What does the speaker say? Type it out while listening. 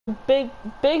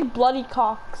big bloody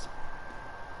cocks.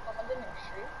 Someone didn't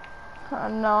stream.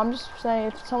 No, I'm just saying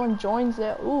if someone joins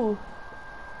it, ooh.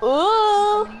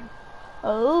 Ooh!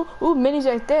 Oh, ooh, minis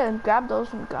right there. Grab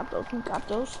those and grab those and grab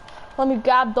those. Let me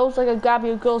grab those like I grabbed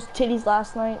your girl's titties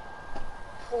last night.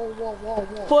 Whoa.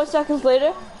 4 seconds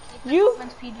later, you.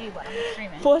 PG, but I'm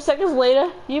streaming. 4 seconds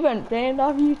later, you've been banned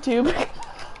off YouTube.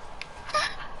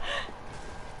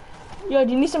 Yo,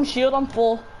 do you need some shield? I'm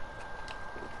full.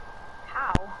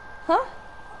 How? Huh?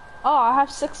 Oh, I have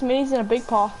 6 minis and a big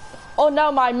paw. Oh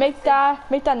no, mind. Make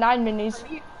that 9 minis.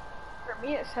 For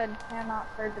me, it said cannot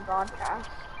start the broadcast.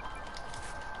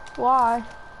 Why?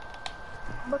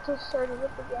 But to start it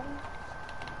up again.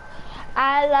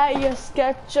 I like your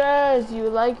sketches. You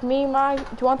like me, my.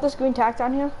 Do you want this green tack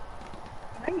down here?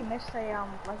 I know you missed a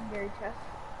legendary chest.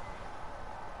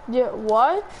 Yeah.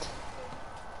 What?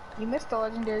 You missed the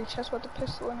legendary chest with the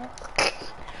pistol in it.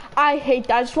 I hate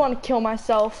that. I just want to kill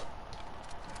myself.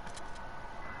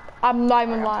 I'm not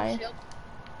even lying.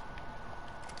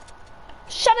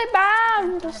 Shut it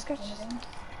down! The sketches.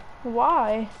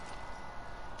 Why?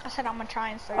 I said I'm gonna try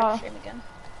and start the stream again.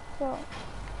 So,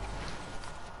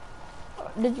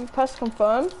 did you press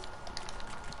confirm?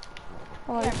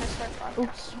 Yeah, I pressed start.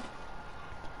 Oops.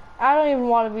 I don't even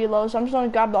want to reload, so I'm just gonna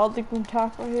grab the other green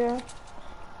tack right here.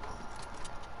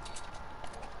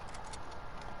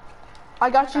 I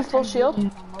got you full shield.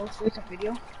 My most recent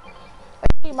video.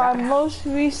 My most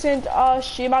recent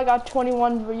stream, I got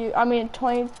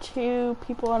 22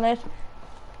 people in it.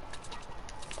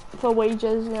 For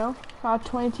wages, you know. I got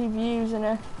 22 views in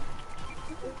it.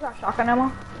 You got shotgun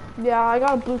ammo? Yeah, I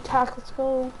got a blue tack, let's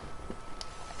go.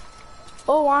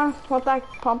 Oh, want that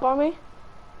pump on me?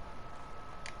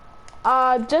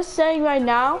 Just saying right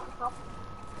now,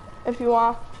 if you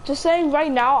want. Just saying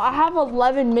right now, I have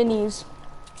 11 minis.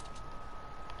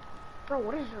 Bro,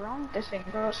 what is wrong with this thing,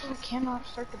 bro? It says I cannot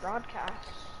start the broadcast.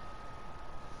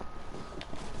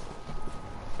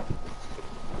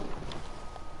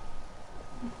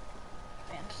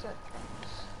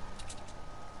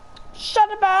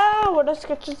 Shut about what the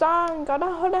sketches on, gotta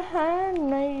hold a hand,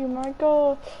 now you might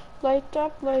go. Light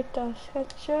up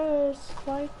sketches,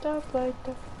 light up.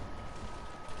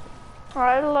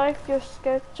 I like your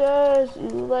sketches, you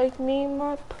like me,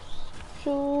 my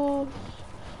shoes.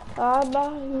 I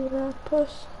buy you that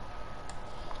puss.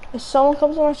 If someone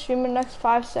comes on my stream in the next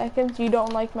 5 seconds, you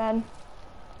don't like men.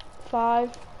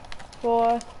 5,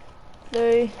 4,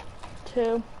 3,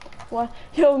 2, 1.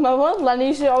 Yo, remember when Lenny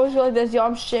used to always go like this? Yo,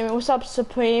 I'm streaming. What's up,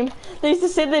 Supreme? They used to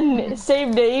say the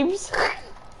same names.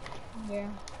 Yeah.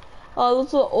 Oh,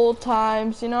 those are old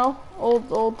times, you know?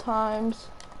 Old times.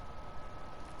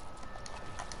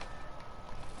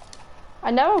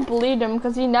 I never believed him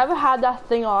because he never had that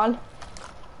thing on.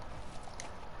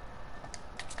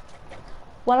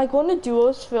 When I go into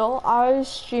duos, Phil, I always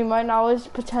stream right now. I always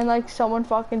pretend like someone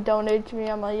fucking donated to me.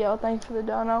 I'm like, yo, thanks for the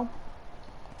dono.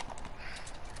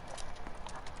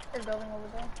 They're building over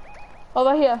there.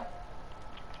 Over here.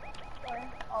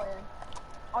 Where? Oh, yeah.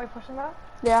 Oh, you pushing that?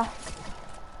 Yeah.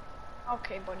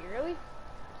 Okay, buddy, really?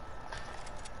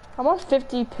 I'm on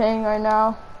 50 ping right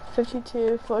now.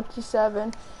 52,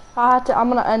 47. I'm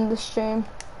gonna end the stream.